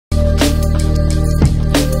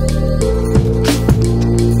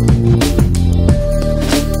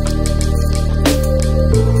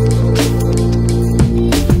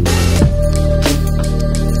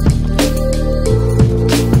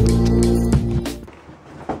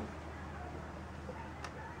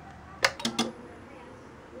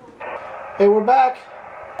Hey, we're back.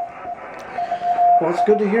 Well, it's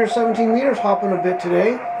good to hear 17 meters hopping a bit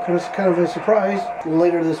today. It's kind of a surprise.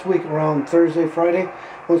 Later this week, around Thursday, Friday,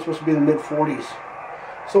 it's supposed to be in the mid-40s.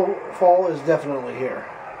 So fall is definitely here.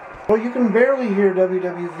 Well, you can barely hear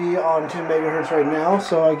WWV on 10 megahertz right now,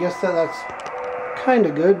 so I guess that's kind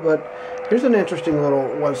of good. But here's an interesting little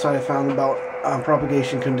website I found about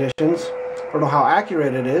propagation conditions. I don't know how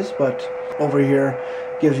accurate it is, but over here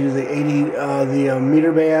gives you the 80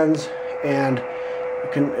 meter bands, and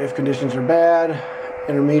if conditions are bad,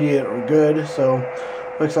 intermediate, or good. So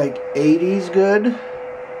looks like 80's good,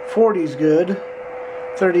 40's good,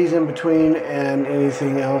 30's in between, and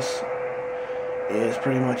anything else is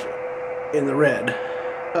pretty much in the red.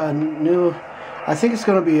 I think it's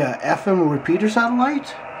going to be a FM repeater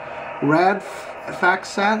satellite,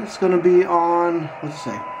 RadFxSat. It's going to be on, what's it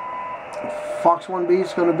say? Fox-1B.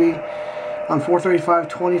 It's going to be on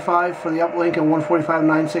 435.25 for the uplink and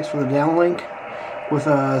 145.96 for the downlink, with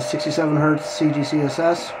a 67 hertz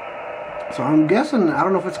CGCSS. So I'm guessing, I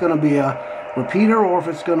don't know if it's going to be a repeater or if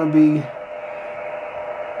it's going to be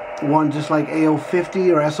one just like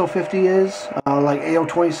AO50 or SO50 is, like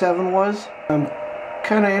AO27 was. I'm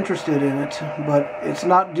kind of interested in it, but it's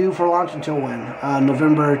not due for launch until when?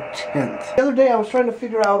 November 10th. The other day I was trying to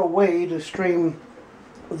figure out a way to stream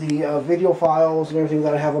the video files and everything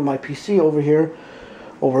that I have on my PC over here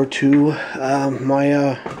over to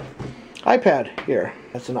my iPad here.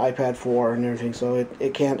 That's an iPad 4 and everything, so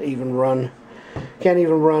it can't even run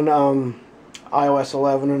iOS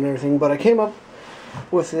 11 and everything. But I came up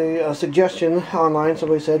with a suggestion online.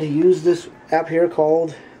 Somebody said to use this app here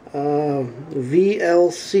called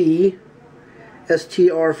VLC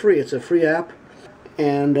STR free. It's a free app,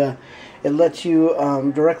 and it lets you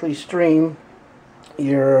directly stream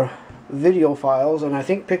your video files, and I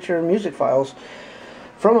think picture and music files,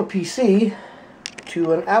 from a PC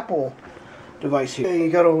to an Apple device here. You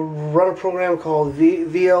got to run a program called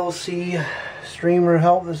VLC Streamer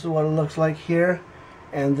Help. This is what it looks like here,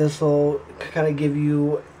 and this will kind of give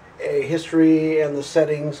you a history and the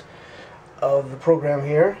settings of the program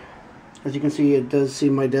here. As you can see, it does see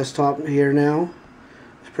my desktop here now.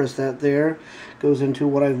 Just press that there. Goes into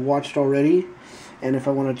what I've watched already. And if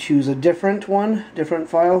I want to choose a different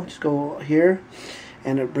file, just go here,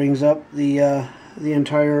 and it brings up the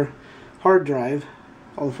entire hard drive,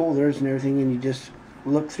 all the folders and everything, and you just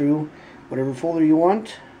look through whatever folder you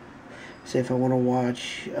want. Say if I want to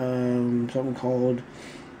watch something called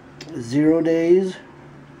 0 Days,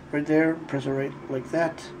 right there, press it right like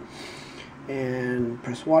that, and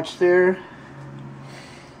press watch there,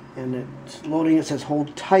 and it's loading. It says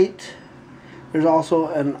hold tight. There's also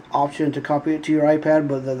an option to copy it to your iPad,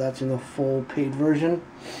 but that's in the full paid version.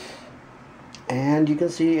 And you can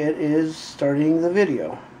see it is starting the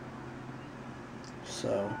video.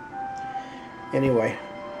 So, anyway,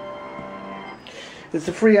 it's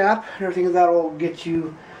a free app. Everything that will get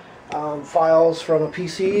you files from a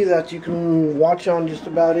PC that you can watch on just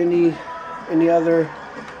about any other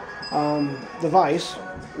device,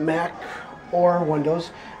 Mac or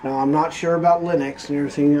Windows. Now, I'm not sure about Linux and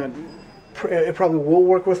everything. It probably will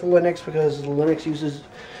work with Linux because Linux uses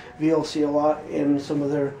VLC a lot in some of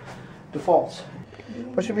their defaults.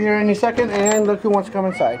 But should be here any second, and look who wants to come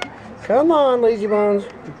inside. Come on, lazy bones.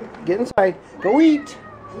 Get inside. Go eat.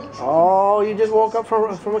 Oh, you just woke up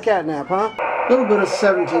from a cat nap, huh? A little bit of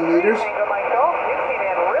 17 meters.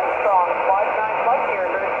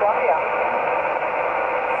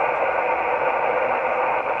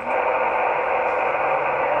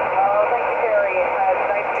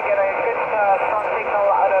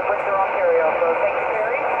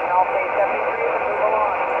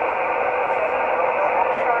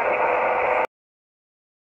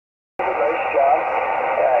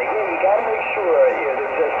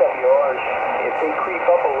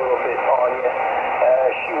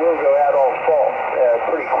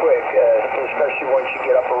 Especially once you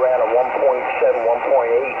get up around a 1.7,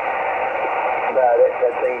 1.8,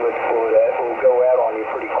 that thing will go out on you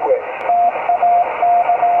pretty quick.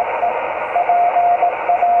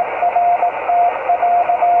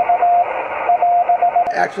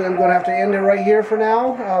 Actually, I'm going to have to end it right here for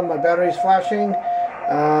now. My battery's flashing.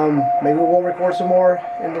 Maybe we'll record some more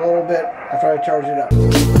in a little bit after I charge it up.